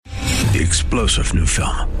The explosive new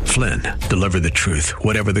film, Flynn, deliver the truth,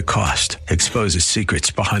 whatever the cost, exposes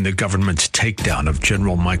secrets behind the government's takedown of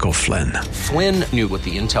General Michael Flynn. Flynn knew what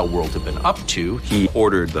the intel world had been up to. He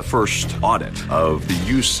ordered the first audit of the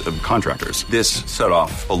use of contractors. This set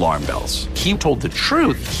off alarm bells. He told the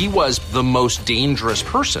truth. He was the most dangerous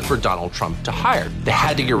person for Donald Trump to hire. They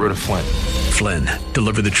had to get rid of Flynn. Flynn,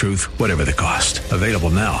 deliver the truth, whatever the cost. Available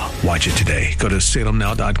now. Watch it today. Go to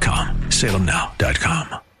salemnow.com.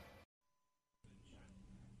 salemnow.com.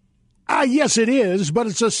 Yes, it is, but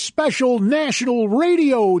it's a special National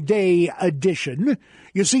Radio Day edition.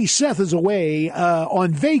 You see, Seth is away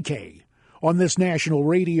on vacay on this National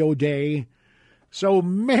Radio Day. So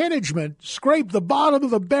management scraped the bottom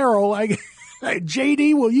of the barrel.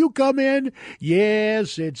 JD, will you come in?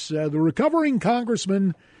 Yes, it's the recovering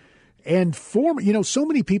congressman and former, so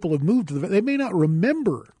many people have moved to they may not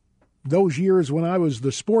remember those years when I was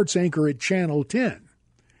the sports anchor at Channel 10.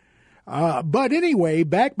 But anyway,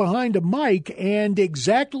 back behind a mic, and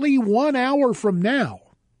exactly 1 hour from now,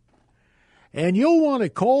 and you'll want to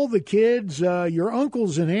call the kids, your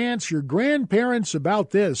uncles and aunts, your grandparents about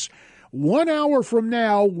this. 1 hour from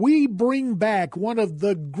now, we bring back one of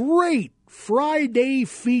the great Friday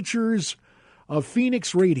features of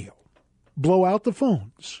Phoenix Radio. Blow out the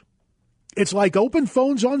phones. It's like open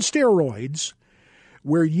phones on steroids,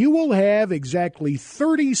 where you will have exactly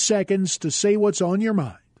 30 seconds to say what's on your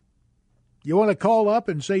mind. You want to call up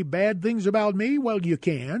and say bad things about me? Well, you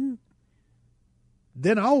can.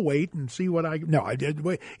 Then I'll wait and see what I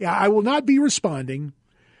will not be responding.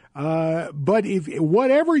 But if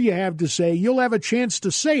whatever you have to say, you'll have a chance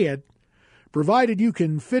to say it, provided you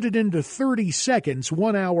can fit it into 30 seconds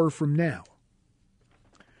 1 hour from now.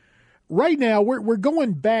 Right now, we're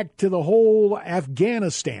going back to the whole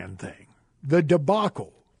Afghanistan thing, the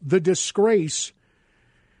debacle, the disgrace,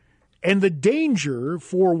 and the danger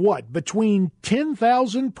for what? Between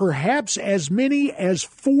 10,000, perhaps as many as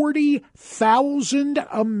 40,000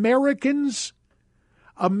 American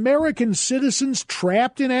citizens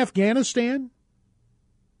trapped in Afghanistan?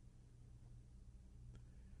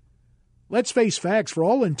 Let's face facts. For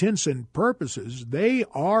all intents and purposes, they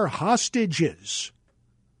are hostages.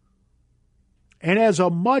 And as a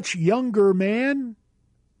much younger man,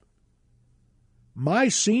 my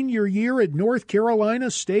senior year at North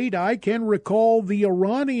Carolina State, I can recall the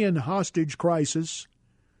Iranian hostage crisis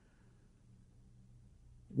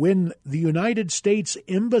when the United States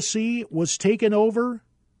Embassy was taken over,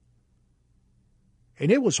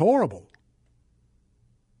 and it was horrible.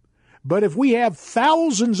 But if we have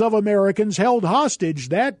thousands of Americans held hostage,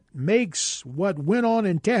 that makes what went on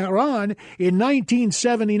in Tehran in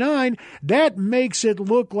 1979, that makes it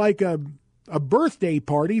look like a birthday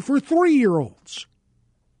party for 3-year-olds.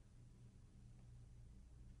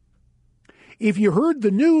 If you heard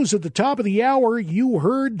the news at the top of the hour, you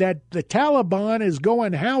heard that the Taliban is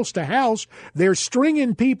going house to house. They're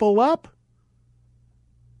stringing people up.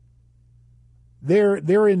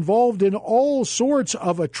 They're involved in all sorts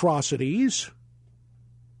of atrocities.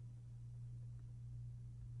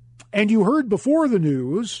 And you heard before the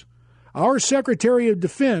news, our Secretary of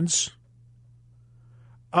Defense,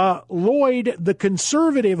 Lloyd, the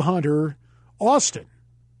conservative hunter, Austin.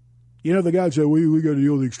 You know, the guy said, we got to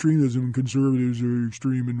deal with extremism, and conservatives are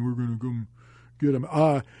extreme, and we're going to come get them.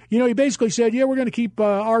 He basically said, we're going to keep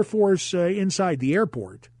our force inside the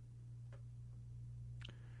airport.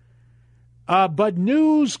 But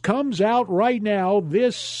news comes out right now.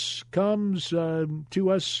 This comes to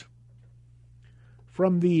us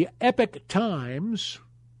from the Epoch Times.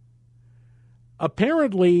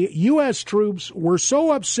 Apparently, U.S. troops were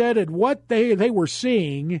so upset at what they were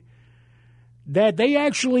seeing that they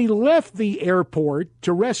actually left the airport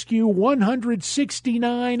to rescue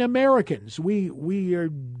 169 Americans. We are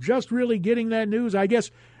just really getting that news. I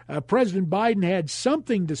guess President Biden had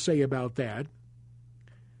something to say about that.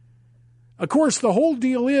 Of course, the whole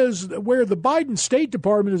deal is where the Biden State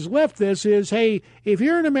Department has left this is, hey, if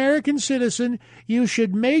you're an American citizen, you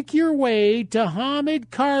should make your way to Hamid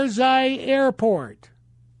Karzai Airport.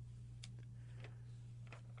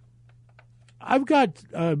 I've got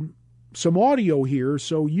some audio here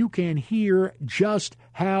so you can hear just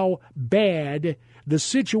how bad the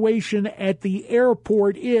situation at the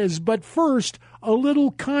airport is. But first, a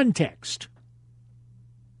little context.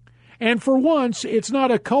 And for once, it's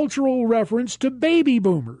not a cultural reference to baby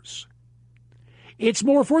boomers. It's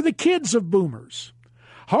more for the kids of boomers.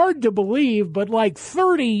 Hard to believe, but like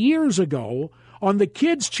 30 years ago, on the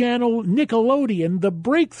kids' channel Nickelodeon, the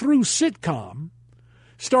breakthrough sitcom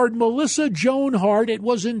starred Melissa Joan Hart. It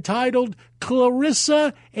was entitled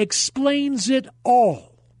Clarissa Explains It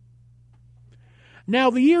All. Now,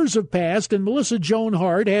 the years have passed, and Melissa Joan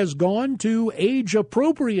Hart has gone to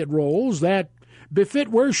age-appropriate roles that befit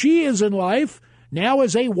where she is in life, now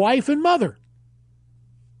as a wife and mother.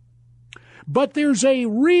 But there's a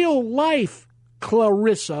real-life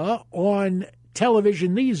Clarissa on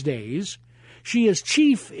television these days. She is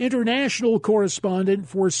chief international correspondent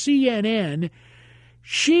for CNN.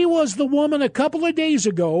 She was the woman a couple of days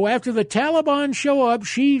ago, after the Taliban show up,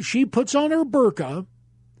 she puts on her burqa,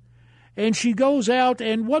 and she goes out,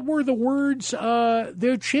 and what were the words?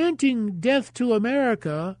 They're chanting death to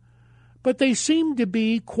America, but they seem to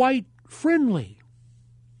be quite friendly.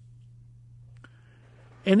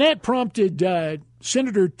 And that prompted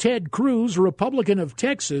Senator Ted Cruz, a Republican of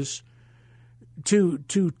Texas, to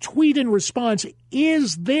tweet in response,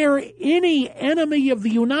 is there any enemy of the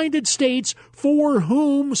United States for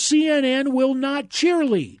whom CNN will not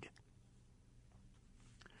cheerlead?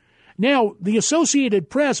 Now, the Associated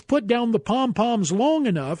Press put down the pom-poms long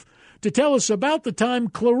enough to tell us about the time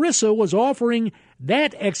Clarissa was offering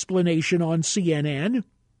that explanation on CNN.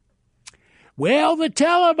 Well, the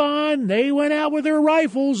Taliban, they went out with their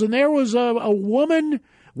rifles, and there was a woman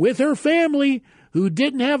with her family who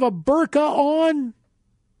didn't have a burqa on.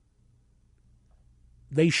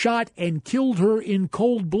 They shot and killed her in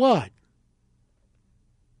cold blood.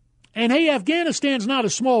 And hey, Afghanistan's not a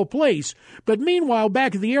small place, but meanwhile,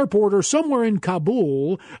 back at the airport or somewhere in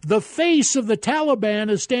Kabul, the face of the Taliban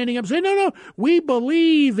is standing up saying, no, we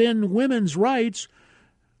believe in women's rights.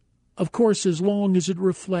 Of course, as long as it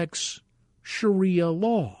reflects Sharia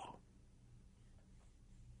law.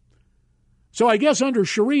 So I guess under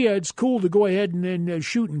Sharia, it's cool to go ahead and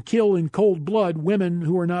shoot and kill in cold blood women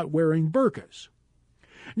who are not wearing burqas.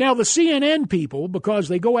 Now, the CNN people, because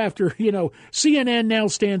they go after, CNN now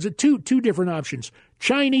stands at two different options.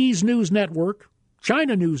 Chinese News Network,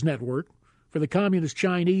 China News Network for the communist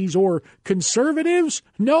Chinese, or conservatives?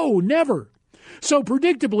 No, never. So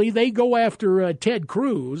predictably, they go after Ted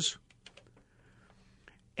Cruz.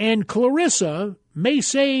 And Clarissa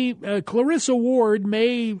Ward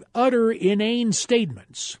may utter inane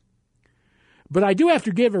statements. But I do have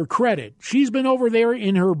to give her credit. She's been over there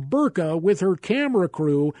in her burqa with her camera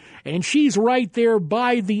crew, and she's right there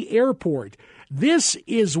by the airport. This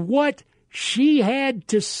is what she had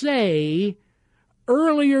to say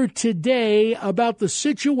earlier today about the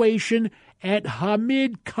situation at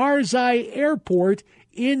Hamid Karzai Airport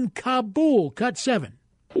in Kabul. Cut 7.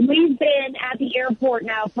 We've been at the airport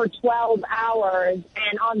now for 12 hours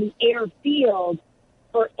and on the airfield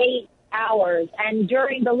for 8 hours. And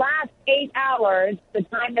during the last 8 hours, the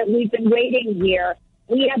time that we've been waiting here,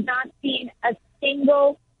 we have not seen a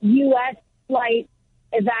single U.S. flight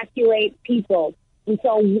evacuate people. We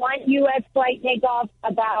saw one U.S. flight take off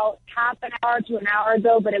about half an hour to an hour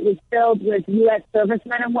ago, but it was filled with U.S.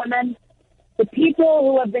 servicemen and women. The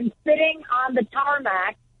people who have been sitting on the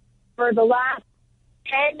tarmac for the last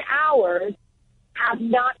 10 hours have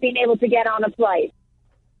not been able to get on a flight.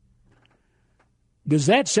 Does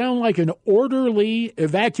that sound like an orderly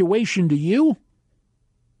evacuation to you?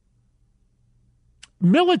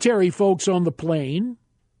 Military folks on the plane,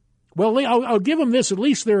 well, I'll give them this, at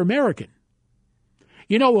least they're American.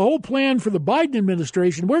 The whole plan for the Biden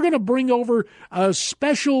administration, we're going to bring over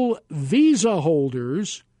special visa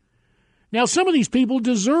holders. Now, some of these people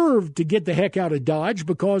deserve to get the heck out of Dodge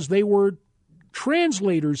because they were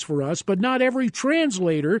translators for us, but not every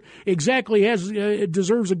translator exactly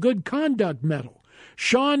deserves a good conduct medal.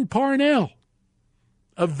 Sean Parnell,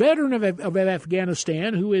 a veteran of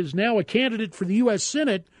Afghanistan who is now a candidate for the U.S.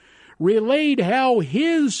 Senate, relayed how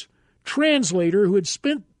his translator, who had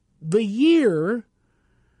spent the year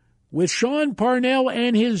with Sean Parnell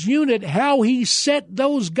and his unit, how he set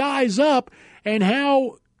those guys up and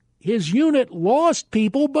how his unit lost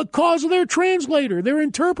people because of their translator, their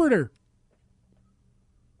interpreter.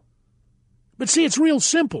 But see, it's real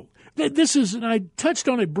simple. This is, and I touched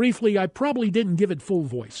on it briefly, I probably didn't give it full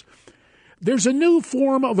voice. There's a new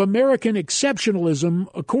form of American exceptionalism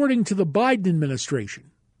according to the Biden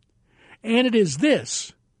administration. And it is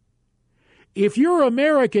this. If you're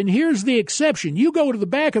American, here's the exception. You go to the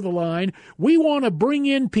back of the line. We want to bring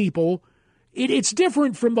in people. It's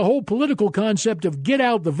different from the whole political concept of get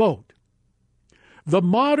out the vote. The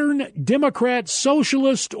modern Democrat,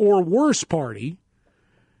 Socialist, or worse party,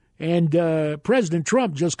 and President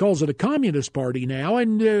Trump just calls it a communist party now,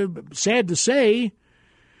 and sad to say,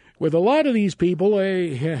 with a lot of these people,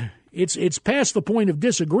 it's past the point of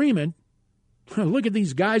disagreement. Look at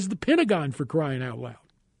these guys at the Pentagon, for crying out loud.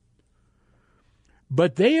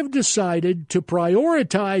 But they have decided to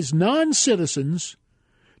prioritize non-citizens,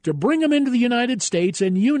 to bring them into the United States.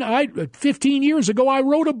 And 15 years ago, I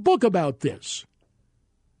wrote a book about this.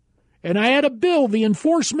 And I had a bill, the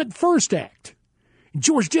Enforcement First Act. And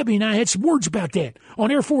George W. and I had some words about that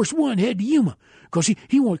on Air Force One, head to Yuma, because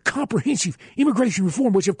he wanted comprehensive immigration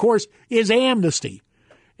reform, which, of course, is amnesty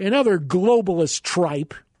and other globalist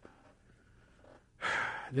tripe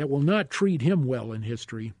that will not treat him well in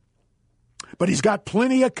history. But he's got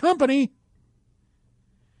plenty of company,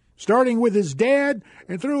 starting with his dad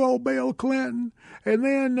and through old Bill Clinton, and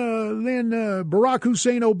then Barack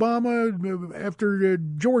Hussein Obama after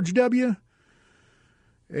George W.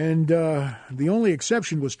 And the only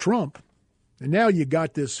exception was Trump. And now you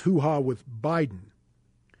got this hoo-ha with Biden.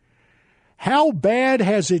 How bad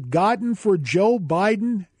has it gotten for Joe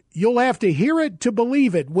Biden? You'll have to hear it to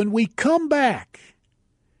believe it when we come back.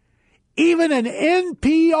 Even an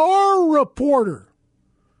NPR reporter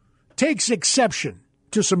takes exception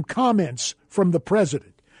to some comments from the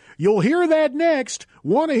president. You'll hear that next.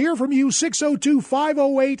 Want to hear from you,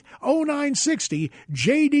 602-508-0960,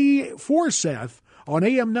 J.D. Forseth on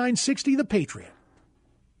AM 960, The Patriot.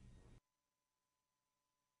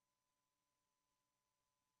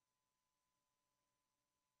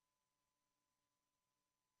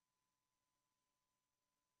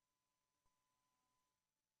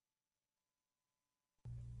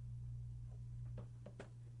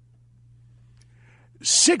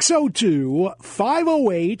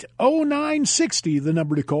 (602-508-0960), the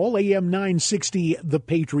number to call, AM 960, The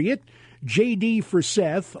Patriot. J.D.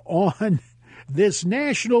 Forseth on this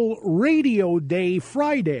National Radio Day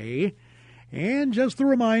Friday. And just a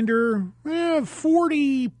reminder,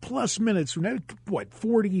 40-plus minutes from now,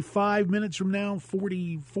 45 minutes from now,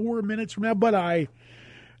 44 minutes from now, but I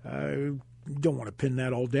don't want to pin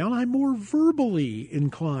that all down. I'm more verbally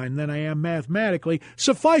inclined than I am mathematically.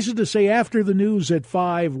 Suffice it to say, after the news at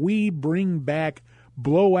 5, we bring back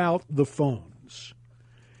Blow Out the Phones.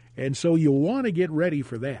 And so you'll want to get ready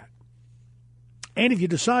for that. And if you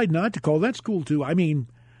decide not to call, that's cool too. I mean,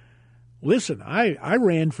 listen, I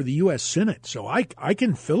ran for the U.S. Senate, so I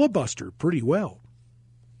can filibuster pretty well.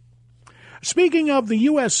 Speaking of the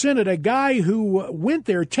U.S. Senate, a guy who went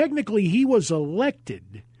there, technically he was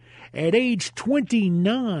elected at age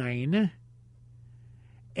 29,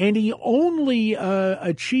 and he only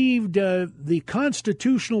achieved the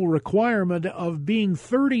constitutional requirement of being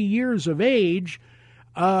 30 years of age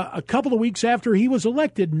a couple of weeks after he was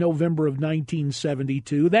elected in November of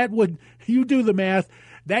 1972. That would, you do the math,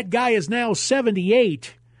 that guy is now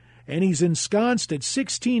 78, and he's ensconced at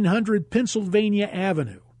 1600 Pennsylvania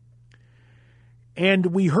Avenue. And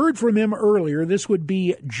we heard from him earlier. This would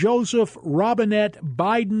be Joseph Robinette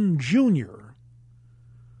Biden Jr.,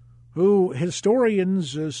 who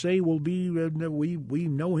historians say will be, we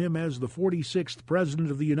know him as the 46th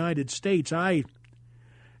President of the United States. I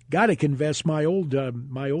got to confess, my old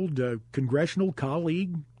congressional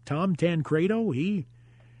colleague, Tom Tancredo, he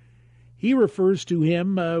refers to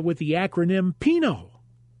him with the acronym PINO.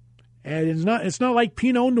 And it's not like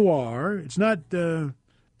Pinot Noir. It's not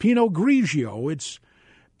Pinot Grigio, it's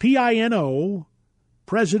PINO,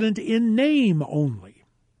 President in name only.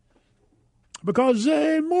 Because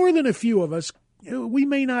more than a few of us, we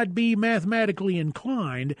may not be mathematically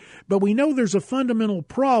inclined, but we know there's a fundamental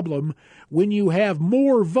problem when you have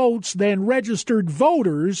more votes than registered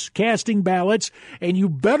voters casting ballots, and you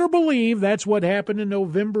better believe that's what happened in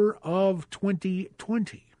November of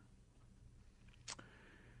 2020.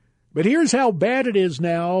 But here's how bad it is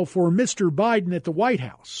now for Mr. Biden at the White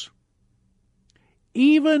House.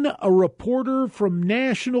 Even a reporter from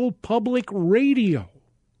National Public Radio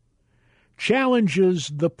challenges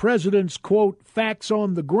the president's, quote, facts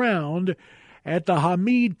on the ground at the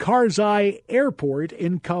Hamid Karzai Airport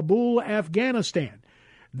in Kabul, Afghanistan.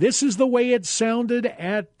 This is the way it sounded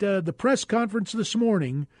at the press conference this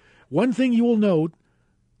morning. One thing you will note,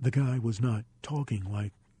 the guy was not talking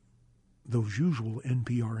like those usual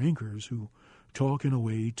NPR anchors who talk in a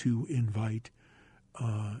way to invite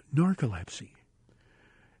narcolepsy.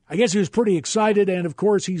 I guess he was pretty excited, and of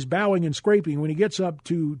course he's bowing and scraping when he gets up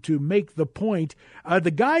to make the point.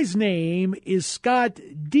 The guy's name is Scott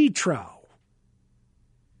Detrow.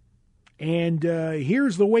 And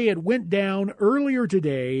here's the way it went down earlier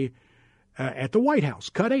today at the White House.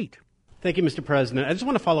 Cut 8. Thank you, Mr. President. I just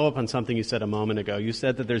want to follow up on something you said a moment ago. You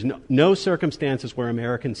said that there's no circumstances where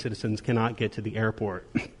American citizens cannot get to the airport.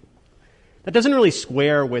 That doesn't really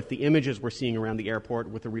square with the images we're seeing around the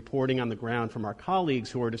airport, with the reporting on the ground from our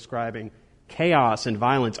colleagues who are describing chaos and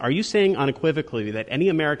violence. Are you saying unequivocally that any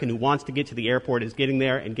American who wants to get to the airport is getting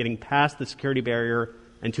there and getting past the security barrier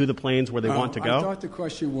and to the planes where they want to go? I thought the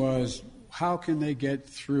question was, how can they get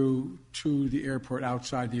through to the airport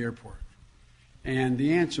outside the airport? And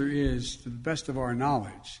the answer is, to the best of our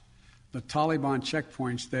knowledge, the Taliban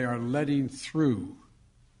checkpoints, they are letting through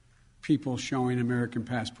people showing American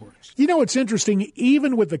passports. You know, it's interesting.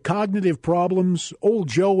 Even with the cognitive problems, old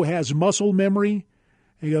Joe has muscle memory.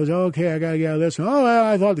 He goes, okay, I got to get out of this. Oh,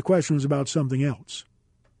 I thought the question was about something else.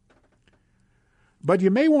 But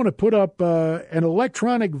you may want to put up an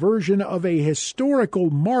electronic version of a historical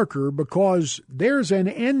marker, because there's an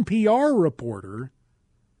NPR reporter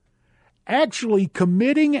actually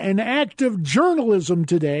committing an act of journalism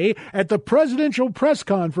today at the presidential press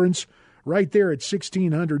conference right there at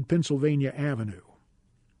 1600 Pennsylvania Avenue.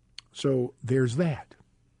 So there's that.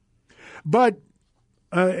 But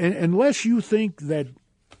unless you think that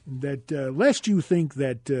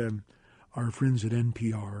our friends at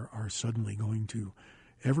NPR are suddenly going to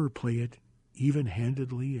ever play it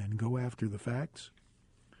even-handedly and go after the facts.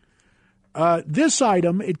 This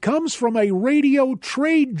item, it comes from a radio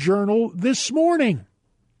trade journal this morning.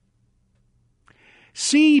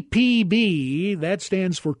 CPB, that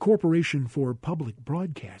stands for Corporation for Public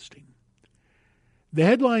Broadcasting. The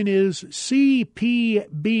headline is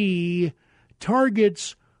CPB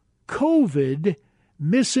targets COVID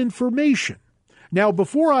misinformation. Now,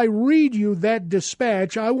 before I read you that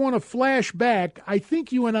dispatch, I want to flash back. I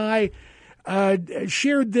think you and I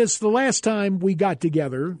shared this the last time we got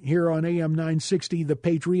together here on AM 960, The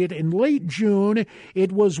Patriot. In late June,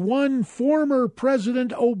 it was one former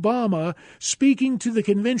President Obama speaking to the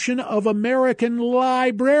Convention of American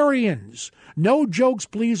Librarians. No jokes,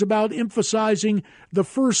 please, about emphasizing the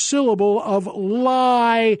first syllable of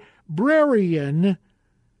librarian.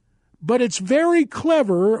 But it's very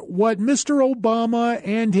clever what Mr. Obama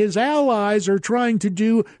and his allies are trying to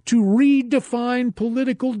do to redefine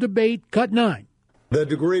political debate. Cut 9. The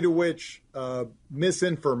degree to which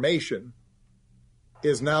misinformation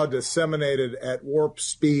is now disseminated at warp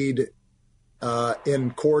speed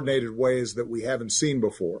in coordinated ways that we haven't seen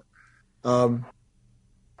before. And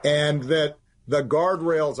that the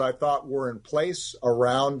guardrails I thought were in place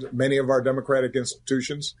around many of our democratic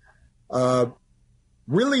institutions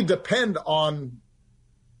really depend on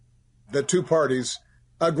the two parties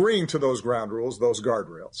agreeing to those ground rules, those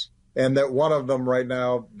guardrails, and that one of them right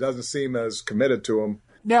now doesn't seem as committed to them.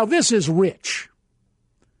 Now, this is rich.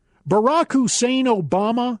 Barack Hussein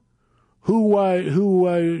Obama,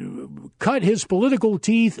 who cut his political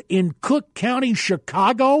teeth in Cook County,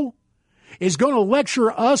 Chicago, is going to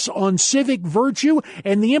lecture us on civic virtue.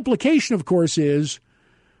 And the implication, of course, is,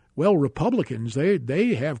 well, Republicans,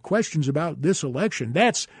 they have questions about this election.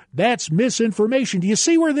 That's misinformation. Do you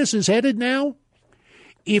see where this is headed now?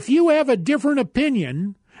 If you have a different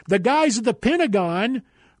opinion, the guys at the Pentagon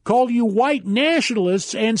call you white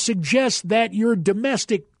nationalists and suggest that you're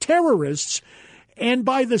domestic terrorists. And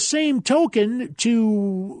by the same token,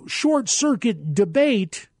 to short-circuit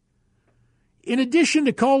debate, in addition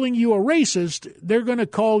to calling you a racist, they're going to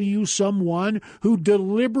call you someone who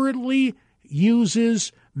deliberately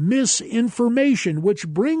uses misinformation, which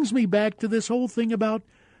brings me back to this whole thing about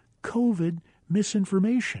COVID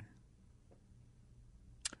misinformation.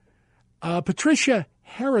 Patricia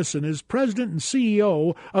Harrison is president and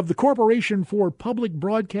CEO of the Corporation for Public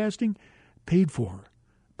Broadcasting, paid for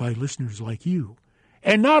by listeners like you,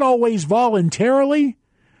 and not always voluntarily.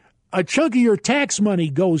 A chunk of your tax money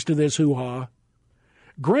goes to this hoo-ha.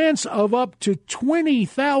 Grants of up to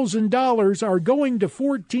 $20,000 are going to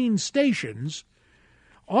 14 stations.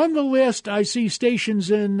 On the list, I see stations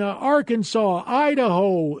in Arkansas,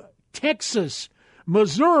 Idaho, Texas,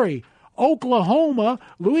 Missouri, Oklahoma,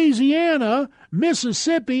 Louisiana,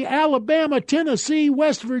 Mississippi, Alabama, Tennessee,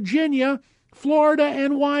 West Virginia, Florida,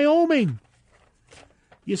 and Wyoming.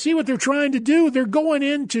 You see what they're trying to do? They're going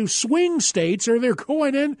into swing states, or they're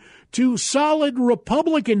going into solid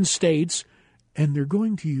Republican states, and they're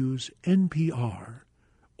going to use NPR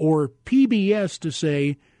or PBS to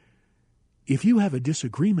say, if you have a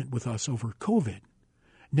disagreement with us over COVID,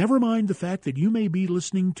 never mind the fact that you may be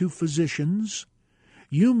listening to physicians,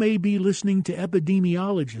 you may be listening to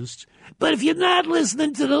epidemiologists, but if you're not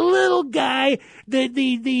listening to the little guy, the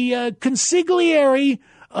consigliere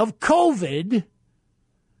of COVID,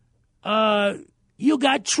 you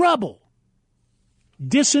got trouble.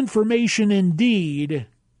 Disinformation indeed,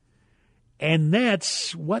 and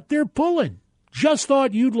that's what they're pulling. Just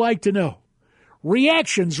thought you'd like to know.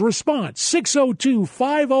 Reactions, response,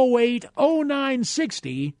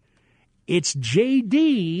 602-508-0960. It's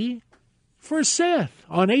JD for Seth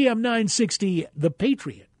on AM 960, The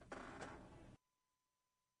Patriot.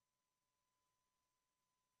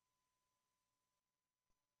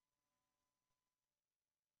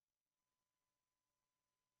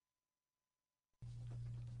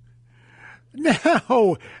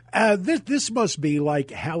 Now, this must be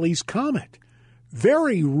like Halley's Comet.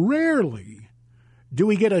 Very rarely do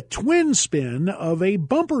we get a twin spin of a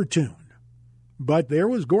bumper tune. But there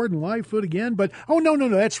was Gordon Lightfoot again. But, no,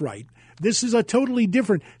 that's right. This is a totally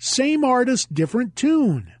different, same artist, different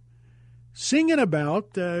tune. Singing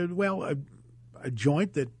about, a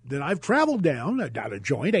joint that I've traveled down, not a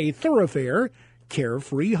joint, a thoroughfare,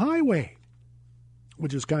 Carefree Highway,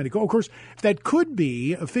 which is kind of cool. Of course, that could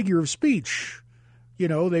be a figure of speech.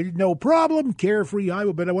 There's no problem, Carefree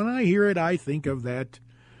Highway. But when I hear it, I think of that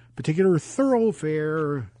particular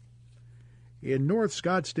thoroughfare in North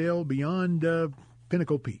Scottsdale beyond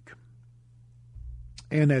Pinnacle Peak.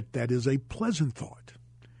 And that is a pleasant thought.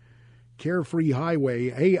 Carefree Highway.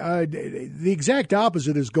 Hey, the exact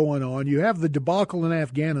opposite is going on. You have the debacle in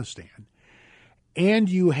Afghanistan, and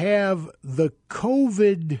you have the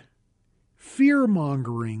COVID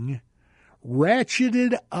fear-mongering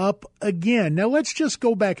ratcheted up again. Now, let's just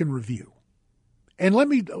go back and review. And let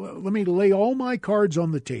me lay all my cards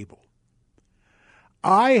on the table.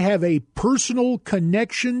 I have a personal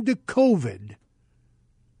connection to COVID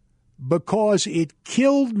because it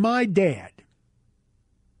killed my dad.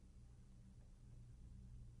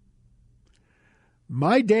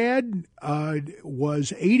 My dad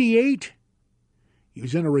was 88. He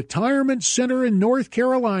was in a retirement center in North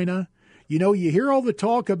Carolina. You hear all the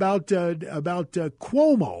talk about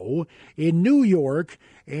Cuomo in New York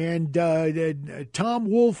and Tom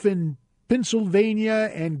Wolfe in Pennsylvania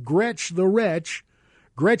and Gretchen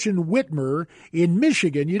Whitmer in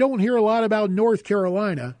Michigan. You don't hear a lot about North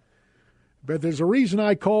Carolina, but there's a reason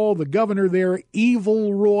I call the governor there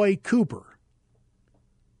Evil Roy Cooper.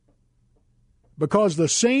 Because the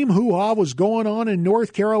same hoo-ha was going on in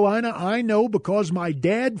North Carolina, I know, because my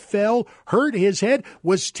dad fell, hurt his head,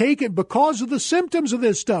 was taken because of the symptoms of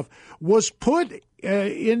this stuff, was put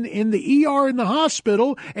in the ER in the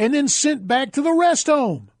hospital, and then sent back to the rest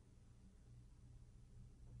home.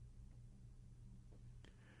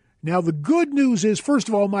 Now, the good news is, first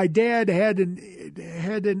of all, my dad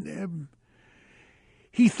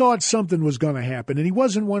he thought something was going to happen, and he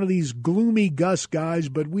wasn't one of these gloomy Gus guys,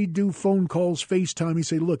 but we'd do phone calls, FaceTime. He'd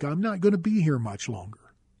say, look, I'm not going to be here much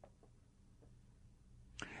longer.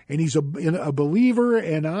 And he's a believer,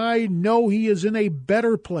 and I know he is in a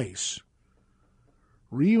better place.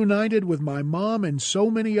 Reunited with my mom and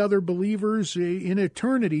so many other believers in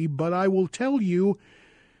eternity, but I will tell you,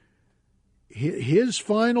 his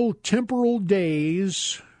final temporal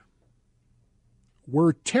days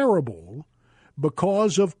were terrible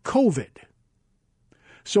because of COVID.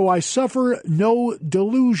 So I suffer no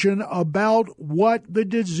delusion about what the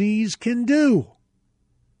disease can do.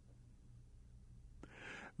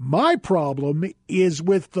 My problem is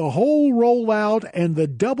with the whole rollout and the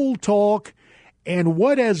double talk and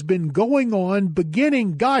what has been going on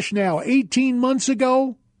beginning, 18 months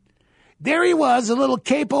ago. There he was, a little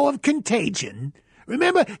capo of contagion.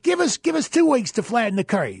 Remember, give us 2 weeks to flatten the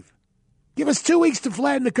curve. Give us 2 weeks to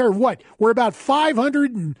flatten the curve. What? We're about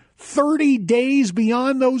 530 days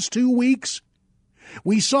beyond those 2 weeks.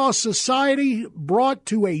 We saw society brought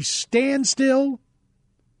to a standstill.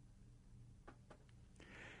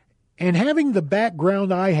 And having the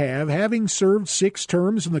background I have, having served 6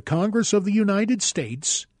 terms in the Congress of the United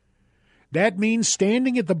States, that means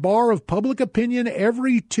standing at the bar of public opinion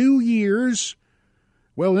every 2 years.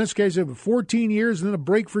 Well, in this case, 14 years, and then a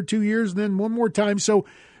break for 2 years, and then one more time. So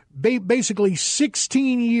basically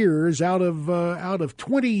 16 years out of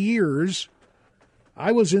 20 years,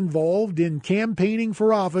 I was involved in campaigning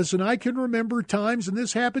for office, and I can remember times, and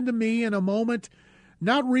this happened to me in a moment,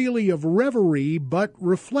 not really of reverie, but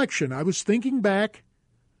reflection. I was thinking back,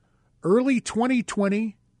 early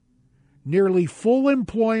 2020, nearly full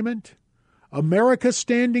employment, America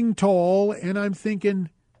standing tall, and I'm thinking,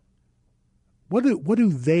 what do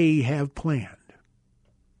they have planned?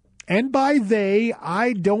 And by they,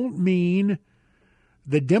 I don't mean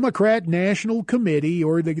the Democrat National Committee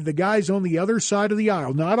or the guys on the other side of the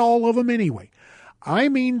aisle. Not all of them anyway. I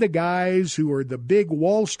mean the guys who are the big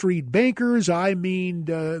Wall Street bankers. I mean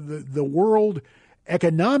the World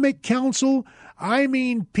Economic Council. I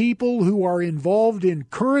mean people who are involved in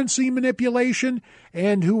currency manipulation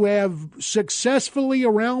and who have successfully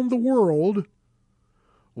around the world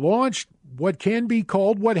launched what have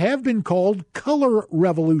been called color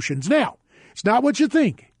revolutions. Now, it's not what you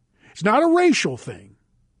think. It's not a racial thing.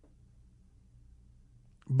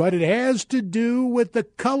 But it has to do with the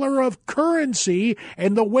color of currency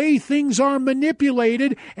and the way things are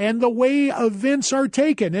manipulated and the way events are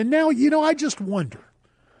taken. And now, I just wonder,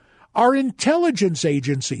 our intelligence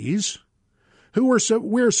agencies, who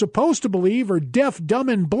we're supposed to believe are deaf, dumb,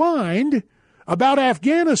 and blind, about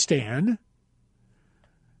Afghanistan,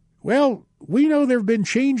 well, we know there have been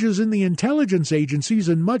changes in the intelligence agencies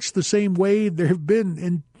in much the same way there have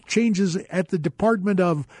been changes at the Department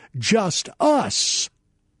of Just Us.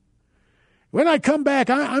 When I come back,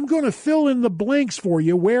 I'm going to fill in the blanks for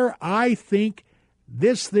you where I think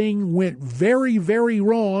this thing went very, very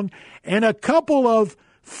wrong, and a couple of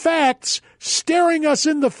facts staring us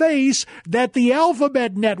in the face that the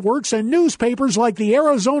alphabet networks and newspapers like the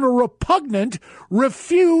Arizona Repugnant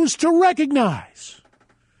refuse to recognize.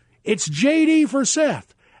 It's JD for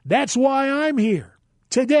Seth. That's why I'm here.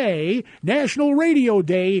 Today, National Radio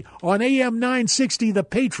Day on AM 960 The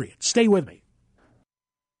Patriot. Stay with me.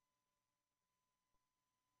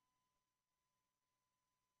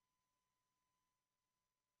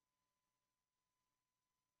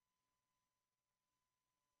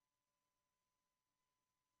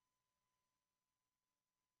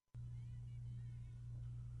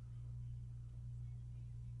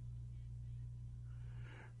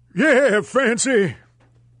 Yeah, Fancy.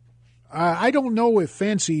 I don't know if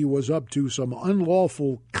Fancy was up to some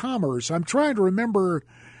unlawful commerce. I'm trying to remember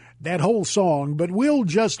that whole song, but we'll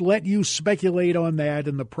just let you speculate on that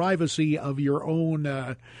in the privacy of your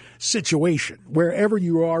own situation. Wherever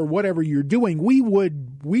you are, whatever you're doing, we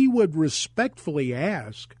would respectfully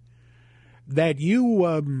ask that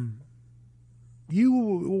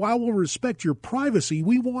while we'll respect your privacy,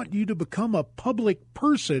 we want you to become a public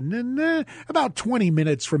person. And about 20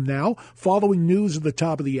 minutes from now, following news at the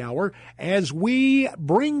top of the hour, as we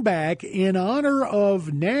bring back, in honor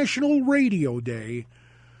of National Radio Day,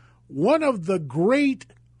 one of the great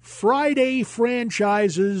Friday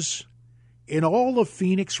franchises in all of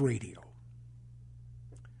Phoenix radio.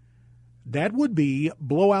 That would be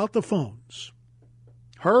Blow Out the Phones.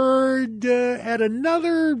 Heard at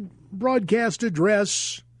another broadcast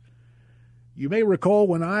address. You may recall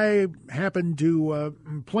when I happened to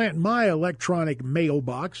plant my electronic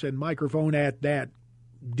mailbox and microphone at that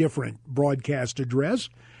different broadcast address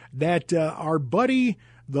that our buddy,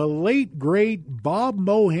 the late, great Bob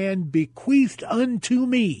Mohan, bequeathed unto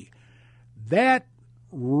me. That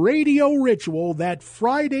radio ritual, that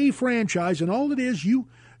Friday franchise, and all it is,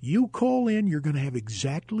 you call in, you're going to have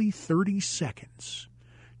exactly 30 seconds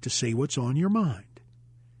to say what's on your mind.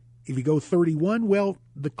 If you go 31, well,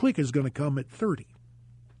 the click is going to come at 30.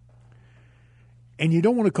 And you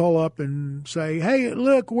don't want to call up and say, hey,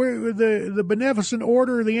 look, we're the beneficent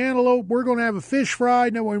order of the antelope, we're going to have a fish fry.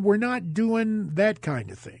 No, we're not doing that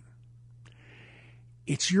kind of thing.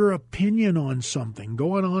 It's your opinion on something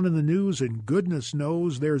going on in the news, and goodness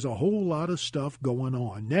knows there's a whole lot of stuff going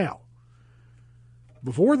on. Now,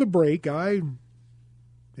 before the break,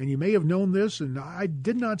 and you may have known this, and I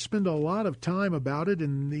did not spend a lot of time about it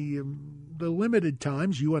in the limited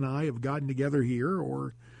times you and I have gotten together here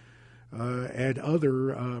or at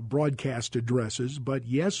other broadcast addresses. But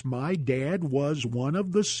yes, my dad was one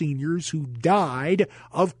of the seniors who died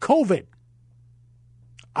of COVID.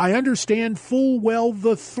 I understand full well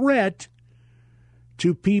the threat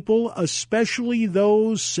to people, especially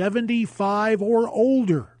those 75 or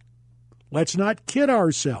older. Let's not kid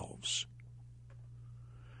ourselves.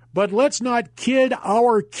 But let's not kid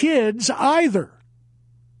our kids either.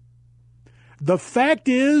 The fact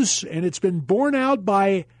is, and it's been borne out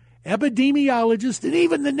by epidemiologists and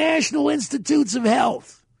even the National Institutes of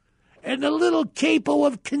Health and the little capo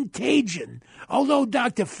of contagion, although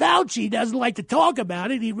Dr. Fauci doesn't like to talk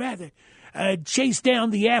about it, he'd rather chase down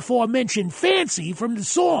the aforementioned Fancy from the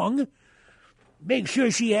song, make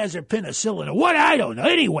sure she has her penicillin or what, I don't know.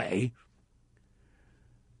 Anyway,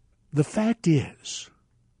 the fact is,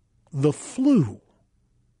 the flu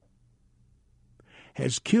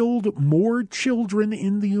has killed more children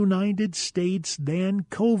in the United States than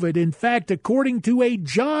COVID. In fact, according to a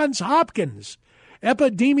Johns Hopkins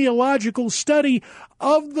epidemiological study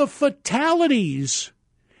of the fatalities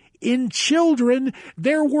in children,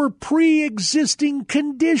 there were pre-existing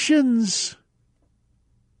conditions.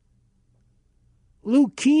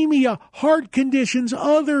 Leukemia, heart conditions,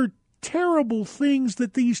 other terrible things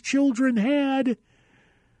that these children had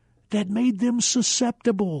that made them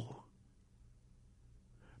susceptible.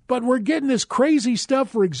 But we're getting this crazy stuff.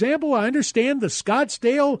 For example, I understand the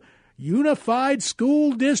Scottsdale Unified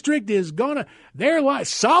School District is they're like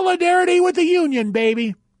solidarity with the union,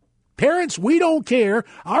 baby. Parents, we don't care.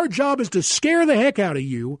 Our job is to scare the heck out of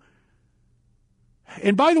you.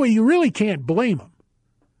 And by the way, you really can't blame them.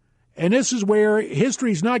 And this is where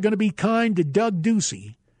history's not going to be kind to Doug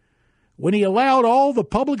Ducey. When he allowed all the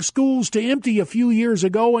public schools to empty a few years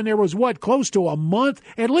ago, and there was, close to a month,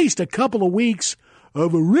 at least a couple of weeks,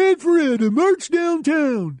 of a red for red, a march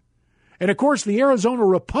downtown. And, of course, the Arizona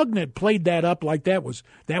Repugnant played that up like that was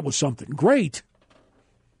something great.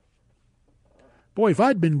 Boy, if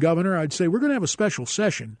I'd been governor, I'd say we're going to have a special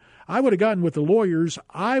session. I would have gotten with the lawyers.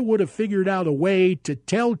 I would have figured out a way to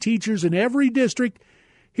tell teachers in every district,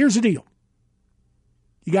 here's the deal.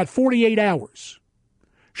 You got 48 hours.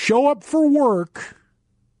 Show up for work,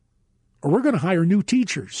 or we're going to hire new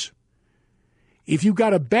teachers. If you've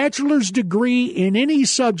got a bachelor's degree in any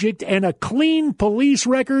subject and a clean police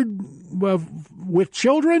record with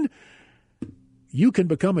children, you can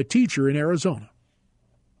become a teacher in Arizona.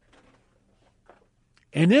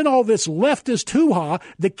 And then all this leftist hoo-ha,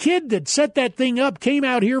 the kid that set that thing up came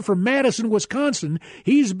out here from Madison, Wisconsin.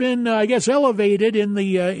 He's been, elevated in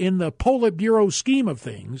the Politburo scheme of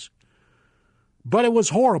things. But it was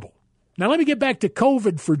horrible. Now let me get back to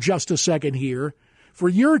COVID for just a second here. For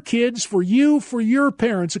your kids, for you, for your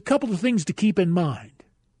parents, a couple of things to keep in mind.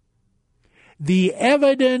 The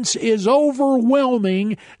evidence is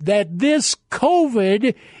overwhelming that this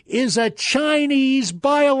COVID is a Chinese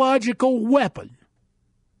biological weapon.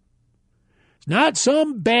 It's not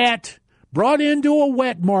some bat brought into a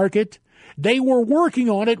wet market. They were working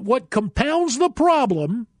on it. What compounds the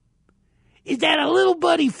problem is that a little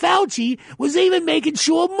buddy Fauci was even making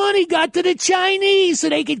sure money got to the Chinese so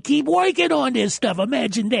they could keep working on this stuff.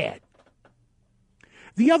 Imagine that.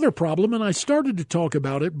 The other problem, and I started to talk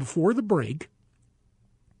about it before the break,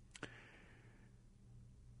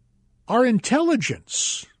 our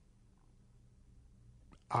intelligence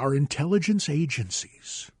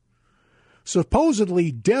agencies,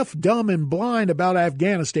 supposedly deaf, dumb, and blind about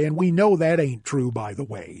Afghanistan. We know that ain't true, by the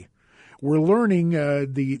way. We're learning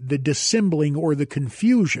the dissembling or the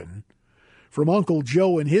confusion from Uncle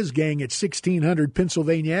Joe and his gang at 1600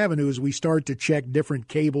 Pennsylvania Avenue as we start to check different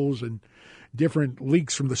cables and different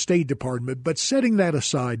leaks from the State Department. But setting that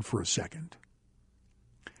aside for a second,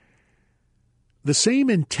 the same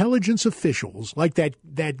intelligence officials, like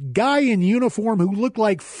that guy in uniform who looked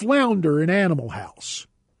like Flounder in Animal House,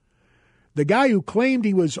 the guy who claimed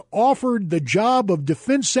he was offered the job of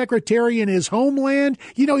defense secretary in his homeland,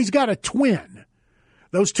 he's got a twin.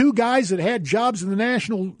 Those two guys that had jobs in the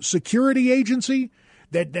National Security Agency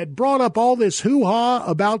that brought up all this hoo-ha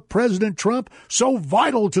about President Trump, so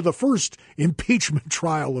vital to the first impeachment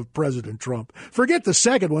trial of President Trump. Forget the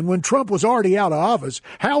second one when Trump was already out of office.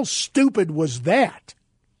 How stupid was that?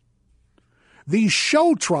 These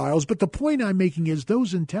show trials, but the point I'm making is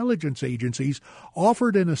those intelligence agencies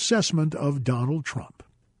offered an assessment of Donald Trump.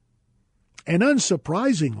 And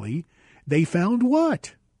unsurprisingly, they found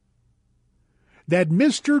what? That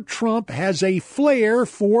Mr. Trump has a flair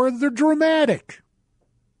for the dramatic.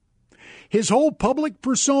 His whole public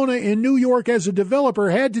persona in New York as a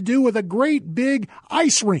developer had to do with a great big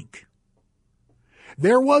ice rink.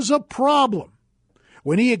 There was a problem.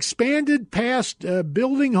 When he expanded past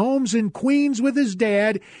building homes in Queens with his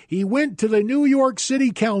dad, he went to the New York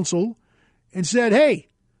City Council and said, hey,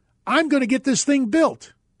 I'm going to get this thing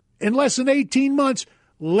built. In less than 18 months,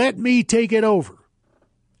 let me take it over.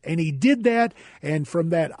 And he did that, and from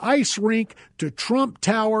that ice rink to Trump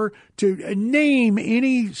Tower to name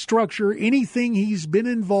any structure, anything he's been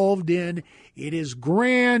involved in, it is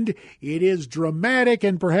grand, it is dramatic,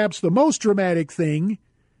 and perhaps the most dramatic thing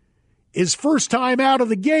is first time out of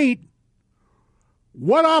the gate,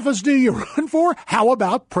 what office do you run for? How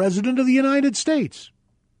about President of the United States?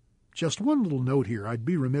 Just one little note here. I'd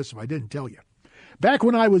be remiss if I didn't tell you. Back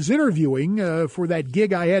when I was interviewing for that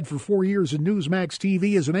gig I had for 4 years in Newsmax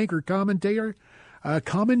TV as an anchor commentator,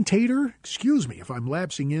 excuse me if I'm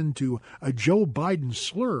lapsing into a Joe Biden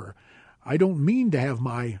slur. I don't mean to have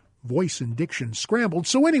my voice and diction scrambled.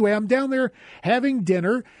 So anyway, I'm down there having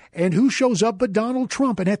dinner, and who shows up but Donald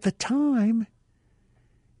Trump? And at the time,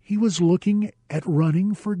 he was looking at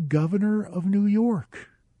running for governor of New York.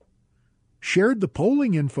 Shared the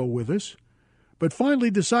polling info with us, but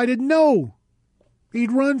finally decided no,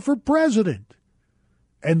 he'd run for president.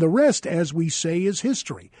 And the rest, as we say, is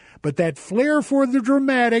history. But that flair for the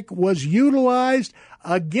dramatic was utilized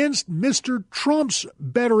against Mr. Trump's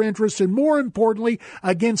better interests, and more importantly,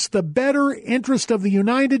 against the better interest of the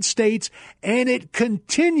United States. And it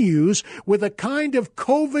continues with a kind of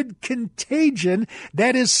COVID contagion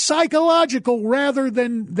that is psychological rather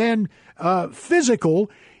than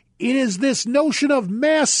physical. It is this notion of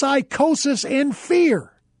mass psychosis and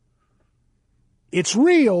fear. It's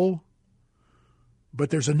real. But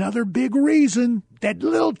there's another big reason that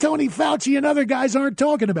little Tony Fauci and other guys aren't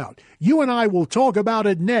talking about. You and I will talk about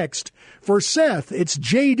it next. For Seth, it's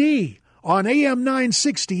JD on AM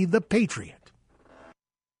 960, The Patriot.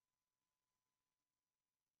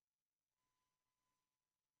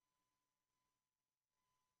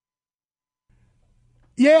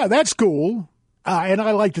 Yeah, that's cool. And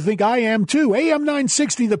I like to think I am too. AM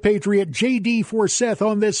 960, The Patriot, JD for Seth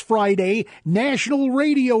on this Friday, National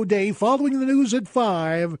Radio Day, following the news at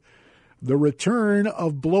 5, the return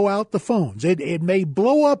of Blow Out the Phones. It may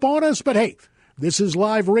blow up on us, but hey, this is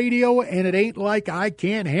live radio, and it ain't like I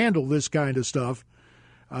can't handle this kind of stuff.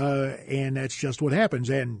 And that's just what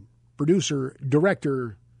happens. And producer,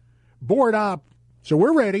 director, board op. So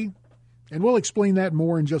we're ready, and we'll explain that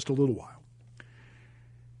more in just a little while.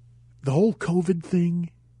 The whole COVID thing,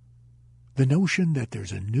 the notion that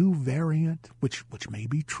there's a new variant, which may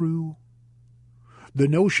be true, the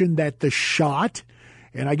notion that the shot,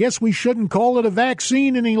 and I guess we shouldn't call it a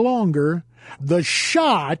vaccine any longer, the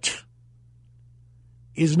shot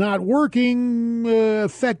is not working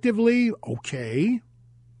effectively, okay.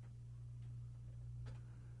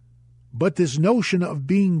 But this notion of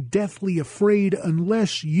being deathly afraid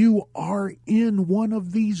unless you are in one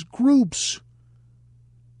of these groups,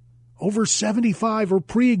 over 75 or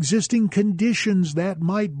pre-existing conditions that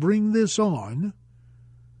might bring this on,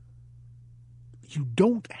 you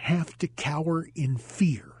don't have to cower in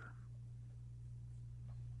fear.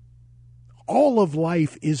 All of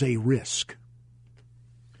life is a risk.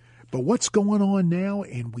 But what's going on now,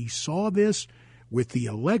 and we saw this with the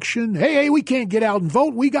election, hey, we can't get out and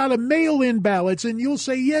vote. We got to mail in ballots. And you'll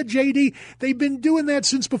say, yeah, JD, they've been doing that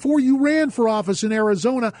since before you ran for office in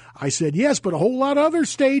Arizona. I said, yes, but a whole lot of other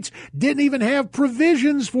states didn't even have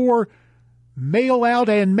provisions for mail out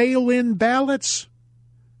and mail in ballots.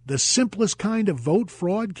 The simplest kind of vote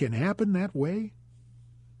fraud can happen that way.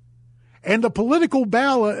 And the political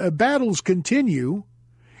battles continue.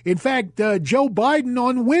 In fact, Joe Biden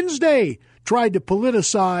on Wednesday tried to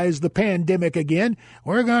politicize the pandemic again.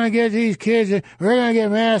 We're going to get these kids, we're going to get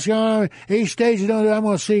masks on. These states don't do it. I'm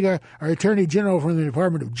going to seek our Attorney General from the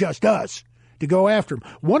Department of Justice to go after him.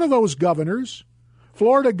 One of those governors,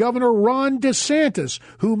 Florida Governor Ron DeSantis,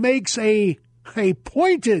 who makes a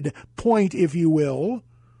pointed point, if you will,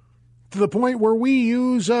 to the point where we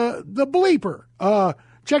use the bleeper.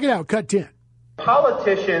 Check it out, cut 10.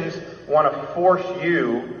 Politicians want to force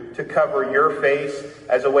you to cover your face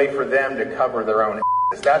as a way for them to cover their own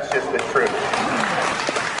ass. That's just the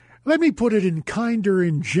truth. Let me put it in kinder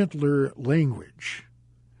and gentler language.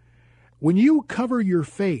 When you cover your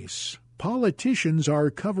face, politicians are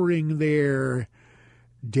covering their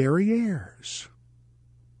derrieres.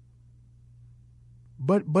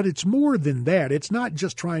 But it's more than that. It's not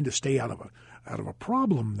just trying to stay out of a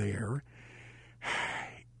problem there.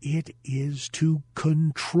 It is to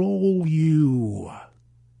control you.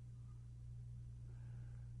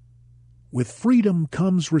 With freedom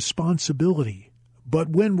comes responsibility. But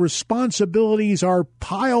when responsibilities are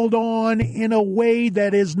piled on in a way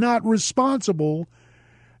that is not responsible,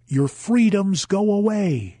 your freedoms go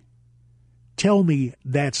away. Tell me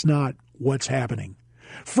that's not what's happening.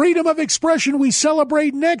 Freedom of expression we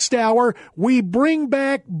celebrate next hour. We bring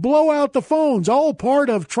back Blow Out the Phones, all part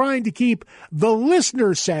of trying to keep the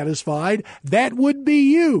listener satisfied. That would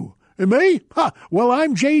be you. And me? Well,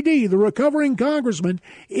 I'm JD, the recovering congressman,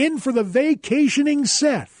 in for the vacationing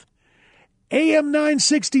Seth. AM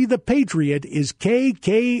 960, The Patriot, is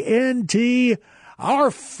KKNT.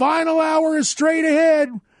 Our final hour is straight ahead.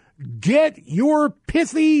 Get your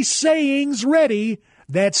pithy sayings ready.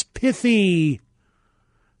 That's pithy.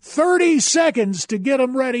 30 seconds to get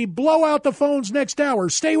them ready. Blow out the phones next hour.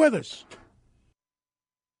 Stay with us.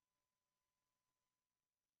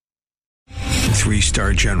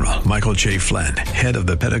 3-star General Michael J. Flynn, head of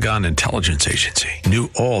the Pentagon Intelligence Agency, knew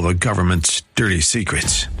all the government's dirty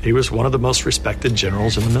secrets. He was one of the most respected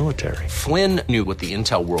generals in the military. Flynn knew what the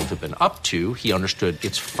intel world had been up to. He understood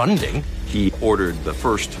its funding. He ordered the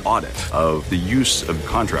first audit of the use of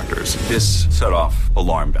contractors. This set off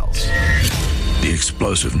alarm bells. The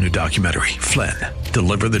explosive new documentary, Flynn,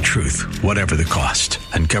 Deliver the Truth, Whatever the Cost,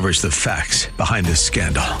 uncovers the facts behind this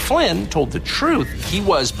scandal. Flynn told the truth. He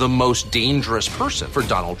was the most dangerous person for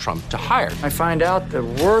Donald Trump to hire. I find out the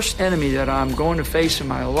worst enemy that I'm going to face in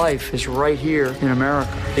my life is right here in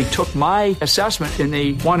America. They took my assessment and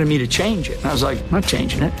they wanted me to change it. And I was like, I'm not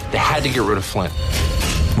changing it. They had to get rid of Flynn.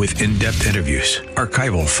 With in-depth interviews,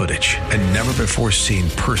 archival footage, and never-before-seen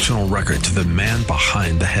personal records of the man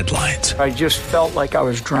behind the headlines. I just felt like I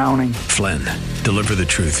was drowning. Flynn, Deliver the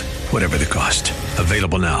Truth, Whatever the Cost.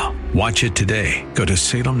 Available now. Watch it today. Go to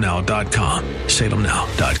salemnow.com.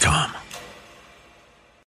 salemnow.com.